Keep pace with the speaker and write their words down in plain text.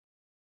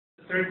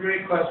third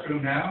grade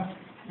classroom now.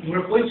 And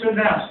we're pleased to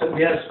announce that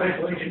we have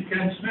Special Agent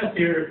Ken Smith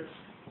here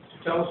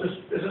to tell us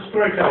as a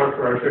storyteller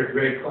for our third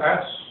grade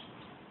class.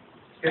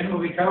 Ken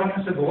will be telling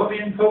us a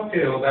Bolivian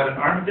folktale about an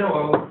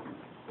armadillo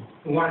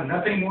who wanted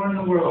nothing more in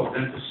the world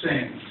than to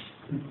sing.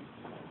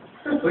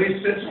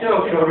 Please sit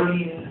still,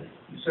 children.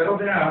 Settle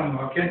down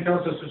while Ken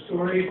tells us the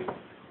story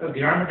of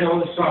the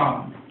Armadillo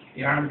Song.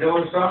 The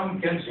Armadillo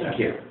Song, Ken Smith. Thank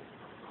you.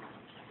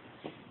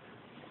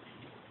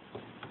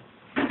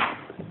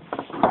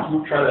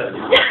 We'll try that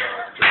again.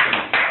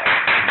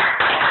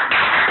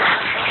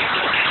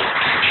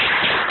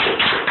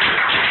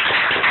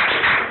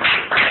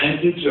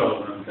 Thank you,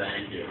 children.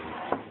 Thank you.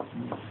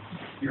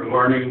 You're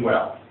learning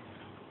well.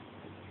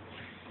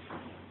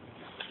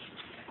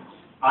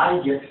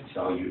 I get to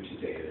tell you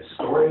today the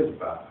story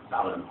about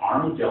an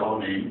armadillo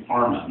named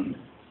Armand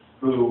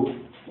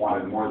who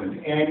wanted more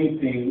than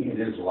anything in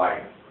his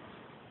life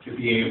to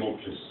be able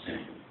to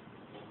sing.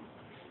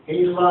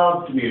 He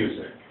loved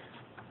music.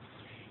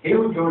 He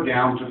would go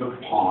down to the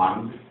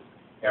pond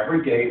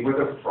every day where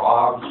the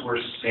frogs were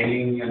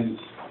singing and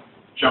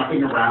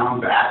jumping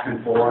around back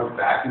and forth,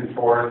 back and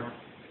forth.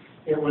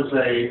 It was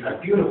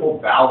a beautiful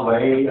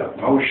ballet of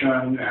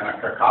motion and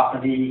a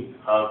cacophony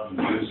of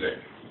music.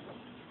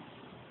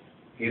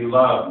 He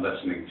loved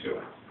listening to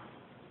it.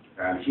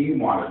 And he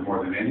wanted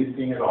more than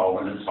anything at all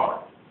in his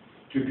heart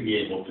to be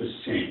able to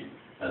sing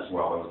as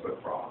well as the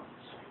frogs.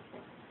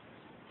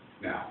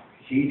 Now,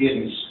 he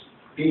didn't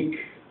speak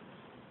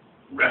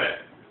Ribbit.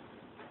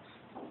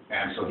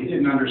 And so he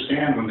didn't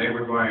understand when they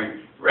were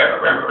going,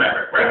 ribbit, ribbit,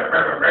 ribbit, ribbit,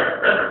 ribbit,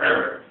 ribbit, ribbit,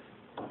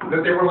 ribbit,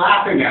 that they were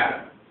laughing at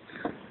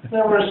him. They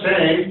were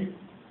saying,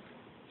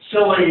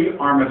 silly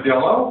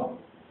armadillo.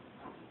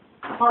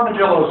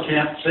 Armadillos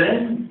can't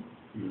sing.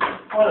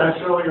 What a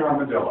silly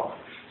armadillo.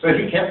 So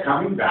he kept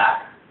coming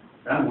back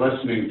and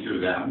listening to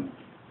them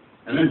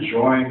and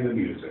enjoying the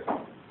music.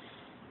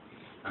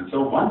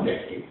 Until one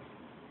day,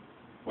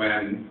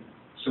 when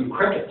some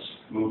crickets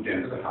moved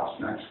into the house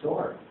next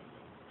door.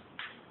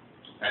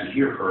 And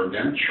he heard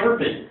them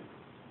chirping.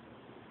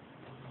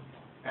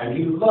 And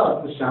he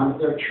loved the sound of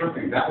their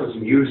chirping. That was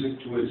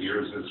music to his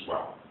ears as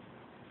well.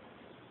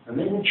 And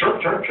they would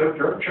chirp, chirp, chirp,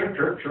 chirp, chirp,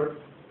 chirp,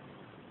 chirp.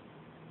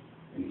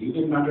 And he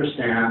didn't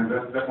understand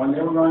that when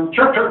they were going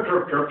chirp, chirp,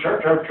 chirp, chirp,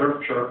 chirp, chirp,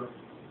 chirp, chirp,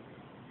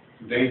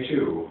 they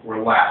too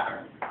were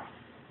laughing.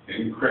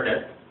 In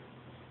cricket,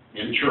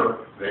 in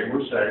chirp, they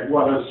were saying,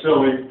 what a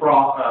silly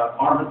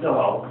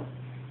armadillo.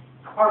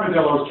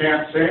 Armadillos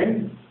can't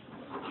sing.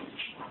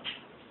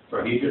 So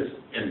he just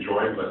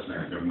enjoyed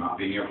listening to them, not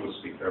being able to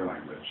speak their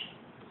language.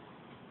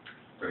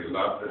 So he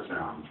loved the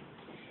sound.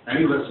 And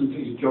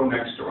he'd go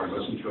next door and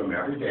listen to them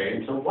every day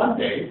until one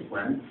day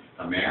when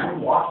a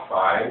man walked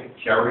by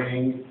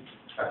carrying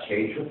a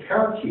cage of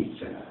parakeets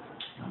in it.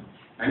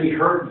 And he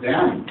heard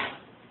them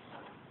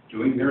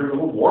doing their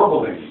little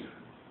warbling.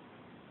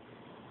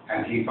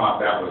 And he thought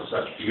that was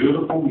such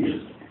beautiful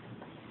music.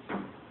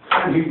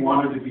 And he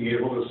wanted to be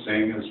able to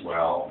sing as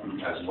well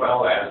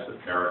as the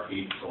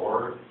parakeets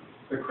or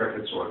the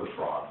crickets or the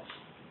frogs.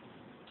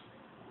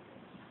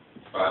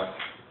 But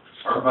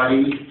our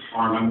buddy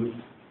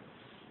Armand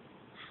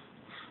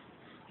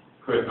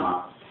could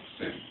not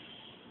sing.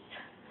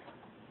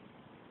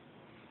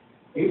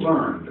 He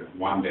learned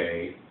one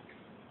day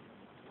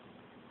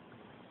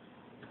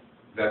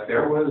that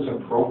there was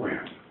a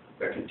program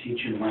that could teach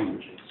him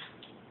languages.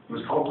 It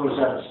was called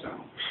Rosetta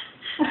Stone.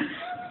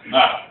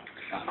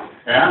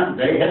 And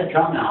they had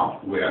come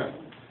out with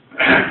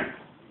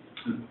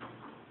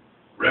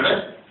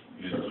ribbit,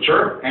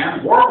 chirp,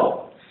 and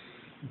warble.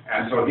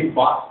 And so he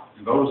bought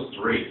those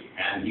three,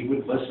 and he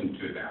would listen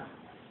to them.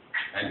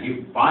 And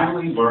he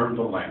finally learned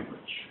the language.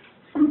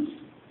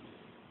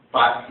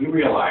 But he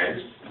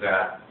realized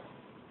that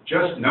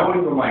just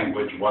knowing the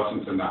language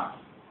wasn't enough.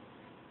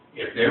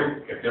 If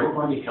they were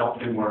going to help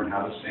him learn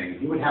how to sing,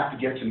 he would have to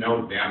get to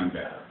know them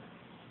better.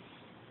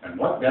 And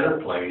what better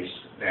place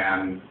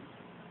than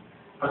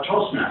a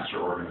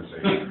Toastmaster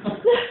organization?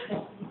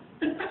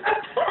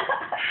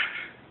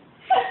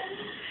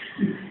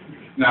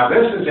 Now,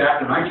 this is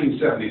after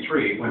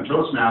 1973, when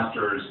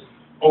Toastmasters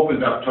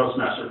opened up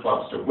Toastmaster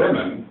clubs to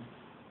women,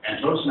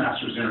 and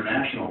Toastmasters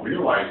International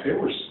realized they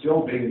were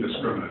still being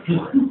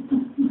discriminatory.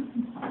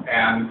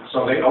 And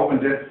so they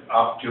opened it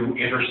up to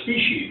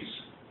interspecies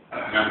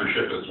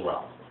membership as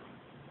well.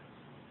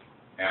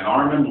 And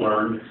Armand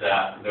learned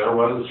that there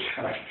was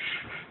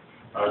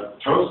a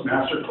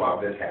Toastmaster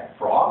club that had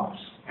frogs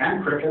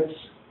and crickets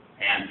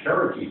and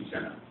parakeets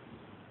in it.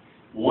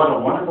 What a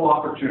wonderful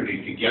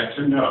opportunity to get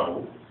to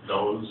know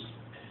those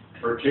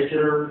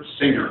particular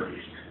singers,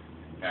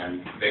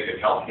 and they could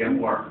help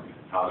him learn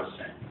how to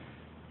sing.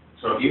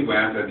 So he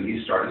went and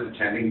he started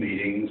attending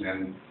meetings,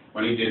 and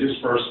when he did his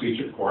first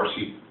speech, of course,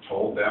 he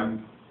told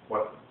them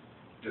what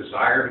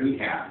desire he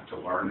had to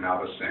learn how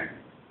to sing.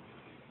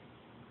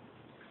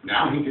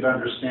 Now he could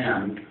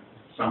understand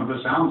some of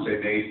the sounds they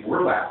made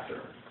were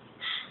laughter.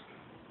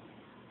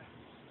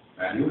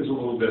 And he was a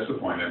little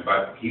disappointed,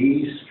 but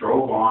he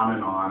strove on,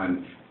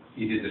 and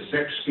He did the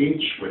sixth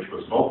speech, which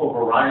was vocal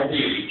variety,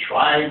 and he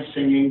tried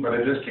singing, but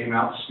it just came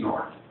out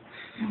snort.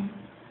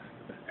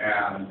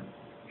 And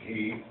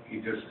he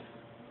just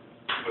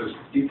was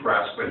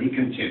depressed, but he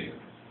continued.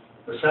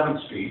 The seventh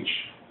speech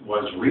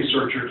was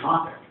researcher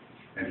topic,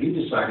 and he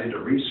decided to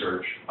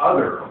research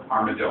other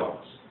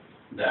armadillos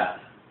that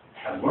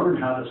had learned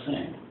how to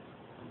sing.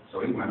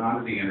 So he went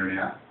onto the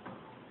internet,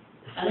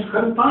 and he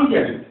couldn't find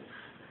anything.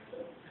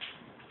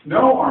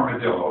 No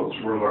armadillos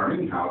were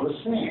learning how to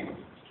sing.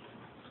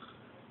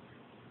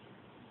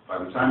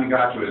 By the time he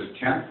got to his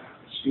 10th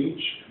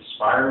speech,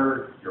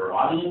 Inspire Your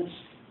Audience,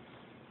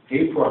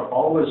 he put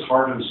all his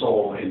heart and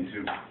soul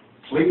into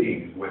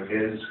pleading with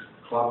his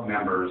club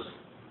members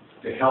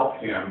to help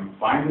him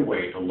find a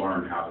way to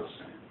learn how to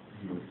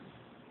sing.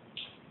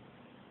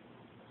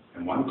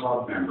 And one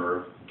club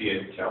member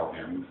did tell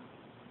him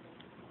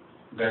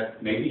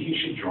that maybe he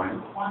should join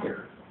a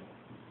choir.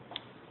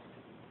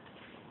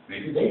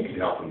 Maybe they could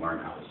help him learn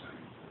how to sing.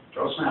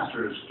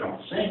 Toastmasters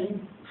don't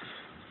sing.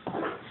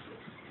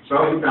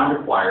 So he found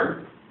a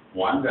choir,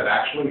 one that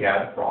actually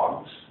had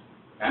frogs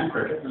and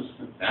crickets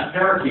and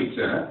parakeets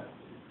in it.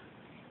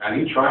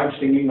 And he tried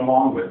singing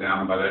along with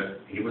them, but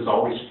he was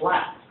always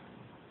flat.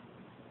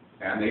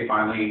 And they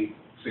finally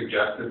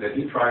suggested that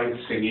he tried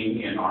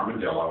singing in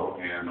Armadillo,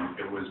 and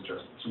it was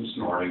just some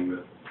snorting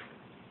that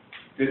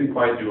didn't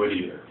quite do it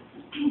either.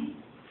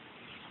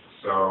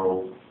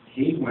 So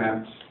he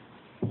went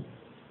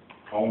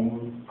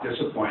home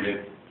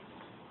disappointed,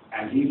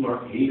 and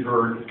he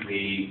heard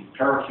the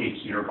parakeets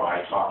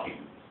nearby talking.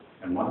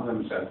 And one of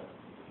them said,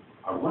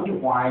 I wonder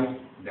why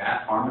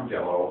that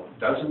armadillo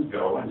doesn't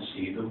go and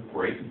see the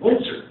great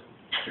wizard.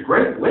 The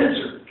great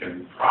wizard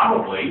can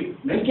probably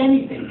make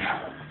anything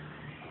happen.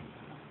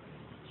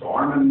 So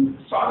Armand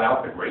sought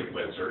out the great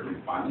wizard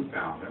and finally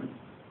found him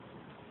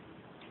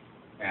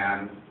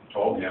and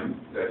told him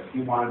that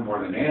he wanted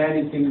more than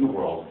anything in the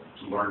world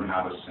to learn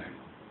how to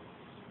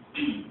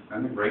sing.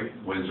 And the great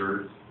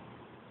wizard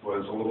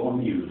was a little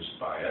amused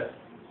by it.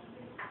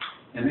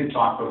 And they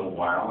talked for a little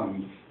while,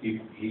 and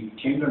he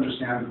came to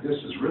understand that this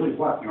is really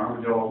what the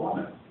armadillo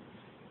wanted.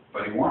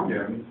 But he warned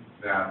him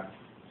that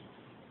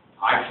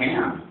I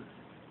can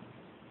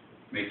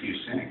make you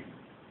sing,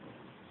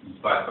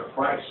 but the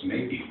price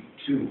may be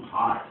too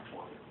high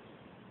for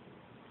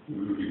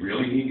you. You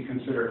really need to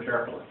consider it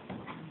carefully.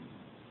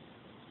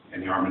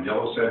 And the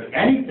armadillo said,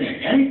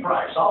 anything, any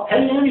price, I'll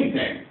pay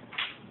anything.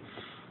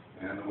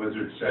 And the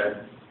wizard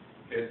said,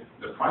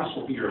 the price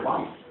will be your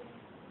life.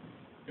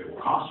 It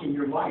will cost you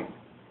your life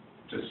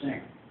to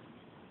sing.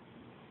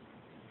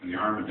 And the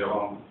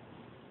armadillo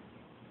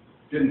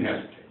didn't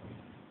hesitate.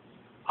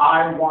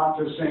 I want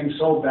to sing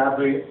so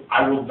badly,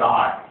 I will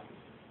die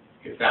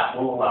if that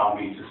will allow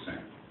me to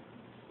sing.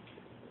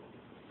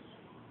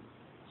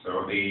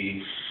 So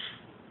the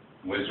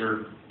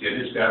wizard did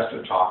his best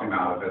to talk him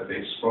out of it.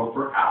 They spoke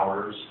for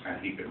hours,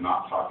 and he could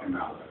not talk him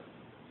out of it.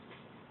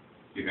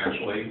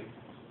 Eventually,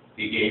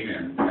 he gave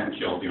in and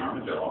killed the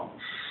armadillo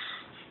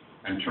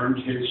and turned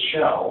his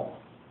shell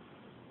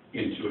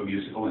into a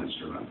musical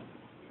instrument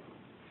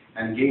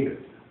and gave it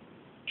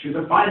to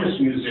the finest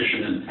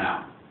musician in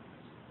town,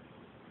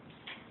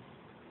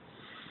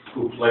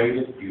 who played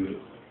it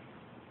beautifully.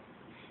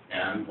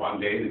 And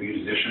one day the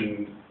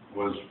musician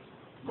was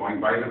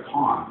going by the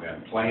pond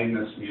and playing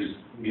this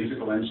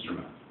musical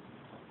instrument.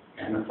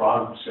 And the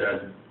frog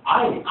said,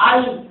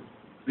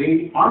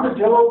 the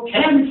armadillo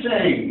can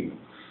sing!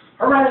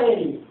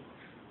 Hooray!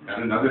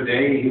 And another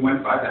day he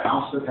went by the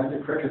house that had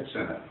the crickets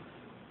in it.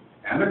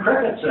 And the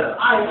cricket said,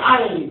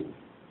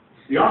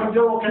 the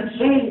armadillo can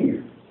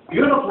sing,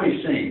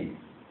 beautifully sing.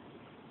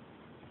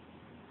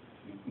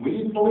 We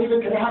didn't believe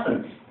it could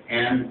happen.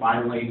 And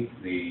finally,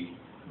 the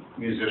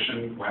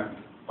musician went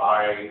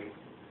by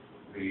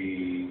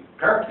the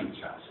parakeet's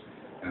house,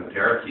 and the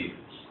parakeets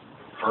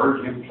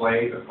heard him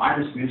play the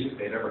finest music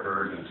they'd ever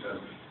heard, and said,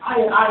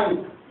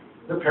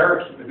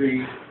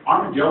 the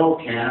armadillo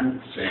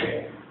can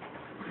sing.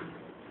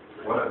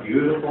 What a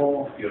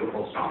beautiful,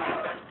 beautiful song.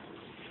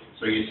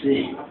 So you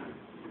see,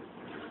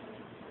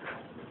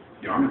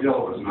 the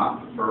armadillo was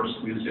not the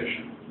first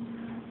musician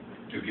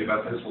to give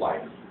up his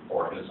life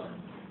for his art.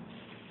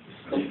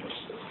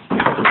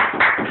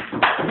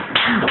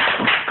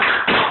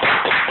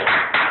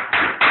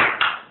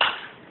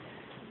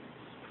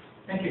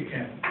 Thank you,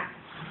 Ken.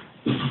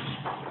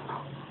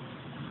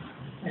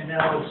 And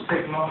now let's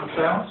take a moment of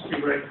silence to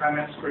write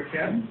comments for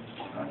Ken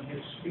on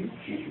his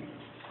speech.